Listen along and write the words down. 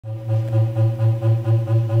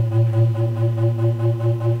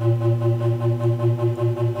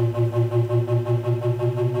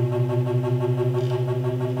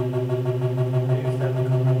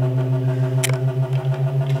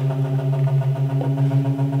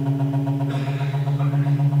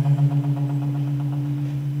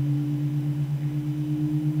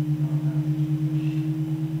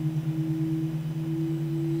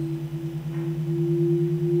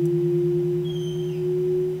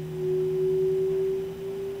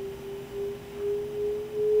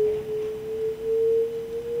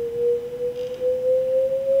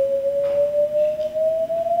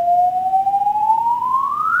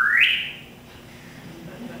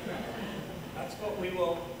That's what we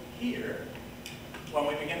will hear when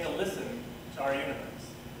we begin to listen to our universe.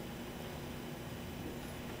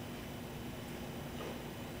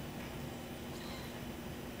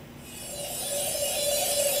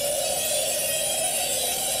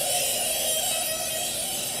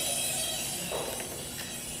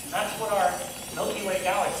 And that's what our Milky Way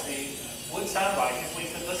galaxy would sound like if we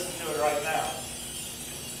could listen to it right now.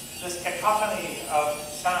 This cacophony of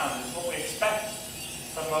sound is what we expect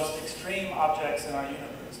from the most extreme objects in our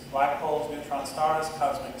universe. Black holes, neutron stars,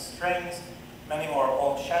 cosmic strings, many more,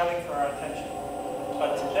 all shouting for our attention.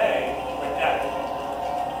 But today, we're deaf.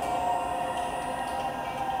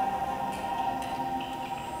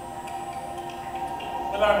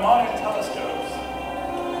 With our modern telescopes,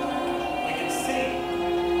 we can see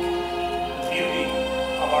the beauty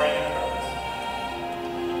of our universe.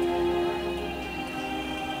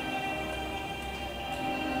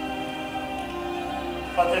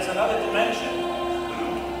 But there's another dimension,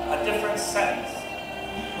 a different sense,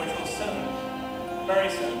 which we'll soon, very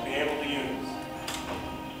soon, be able to use.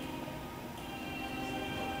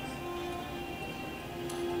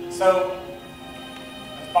 So,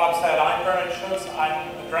 as Bob said, I'm Bernard Schutz.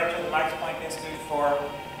 I'm the director of the Max Planck Institute for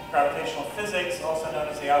Gravitational Physics, also known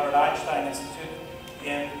as the Albert Einstein Institute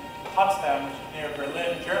in Potsdam, which is near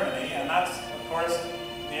Berlin, Germany, and that's, of course,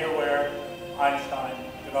 near where Einstein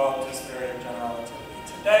developed his theory of general relativity.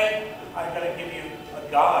 Today, I'm going to give you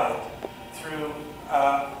a guide through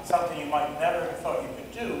something you might never have thought you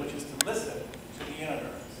could do, which is to listen to the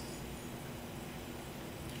universe.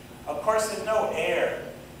 Of course, there's no air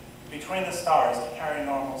between the stars to carry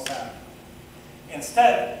normal sound.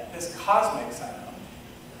 Instead, this cosmic sound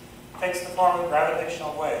takes the form of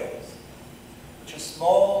gravitational waves, which are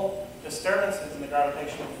small disturbances in the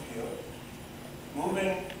gravitational field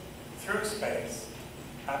moving through space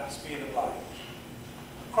at the speed of light.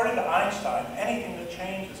 According to Einstein, anything that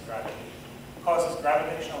changes gravity causes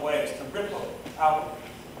gravitational waves to ripple outward.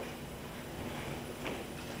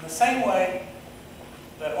 In the same way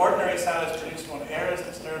that ordinary sound is produced when air is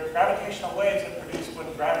disturbed, gravitational waves are produced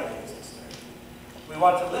when gravity is disturbed. We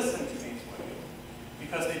want to listen to these waves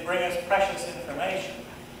because they bring us precious information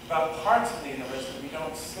about parts of the universe that we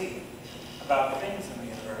don't see, about things in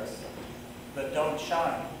the universe that don't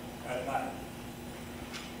shine at night.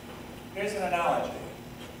 Here's an analogy.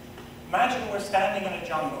 Imagine we're standing in a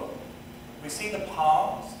jungle. We see the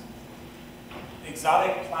palms, the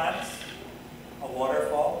exotic plants, a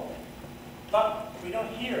waterfall, but we don't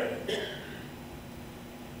hear it.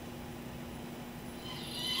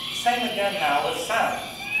 Same again now with sound.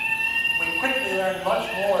 We quickly learn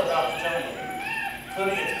much more about the jungle,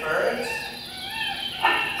 including its birds,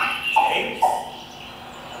 its apes,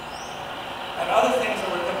 and other things that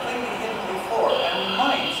were completely hidden before, and we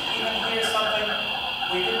might even hear something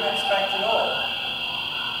we didn't expect at all.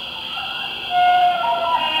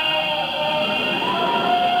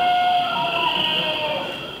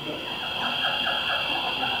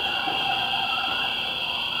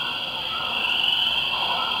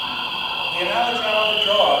 The analogy I want to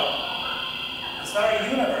draw is that our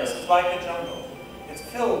universe is like a jungle. It's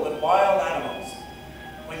filled with wild animals.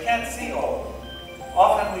 We can't see all of them.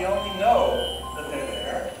 Often we only know that they're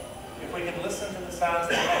there if we can listen to the sounds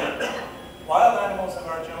they make. Wild animals of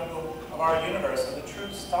our jungle, of our universe, are the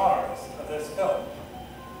true stars of this film.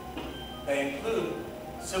 They include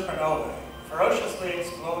supernovae, ferociously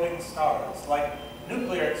exploding stars, like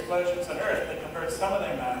nuclear explosions on Earth that convert some of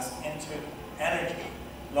their mass into energy,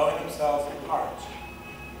 blowing themselves apart.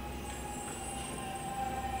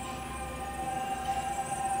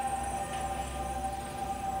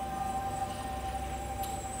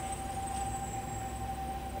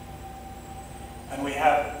 And we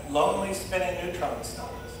have lonely spinning neutron stars,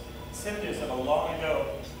 cinders of a long ago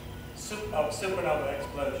supernova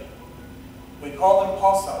explosion. We call them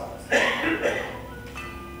pulsars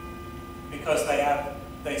because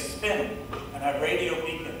they spin and have radio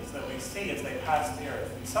beacons that we see as they pass the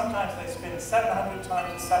Earth. And sometimes they spin 700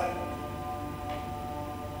 times a second.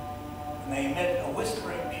 And they emit a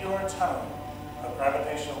whispering, pure tone of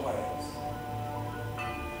gravitational waves.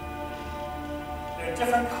 There are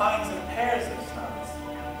different kinds of pairs of stars.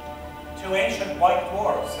 Two ancient white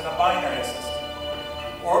dwarfs in a binary system,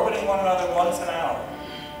 orbiting one another once an hour,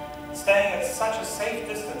 staying at such a safe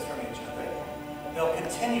distance from each other, they'll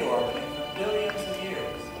continue orbiting for billions of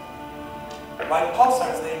years. Like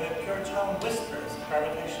pulsars, they emit pure tone whispers of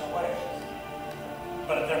gravitational waves,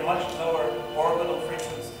 but at their much lower orbital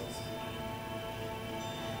frequencies.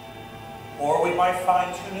 Or we might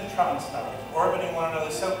find two neutron stars orbiting one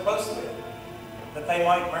another so closely that they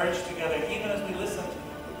might merge together even as we listen to them.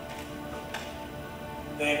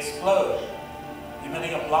 They explode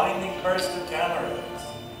emitting a blinding burst of gamma rays.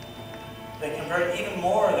 They convert even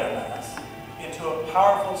more of their mass into a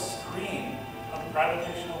powerful screen of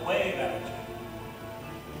gravitational wave energy.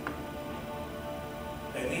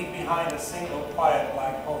 They leave behind a single quiet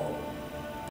black hole.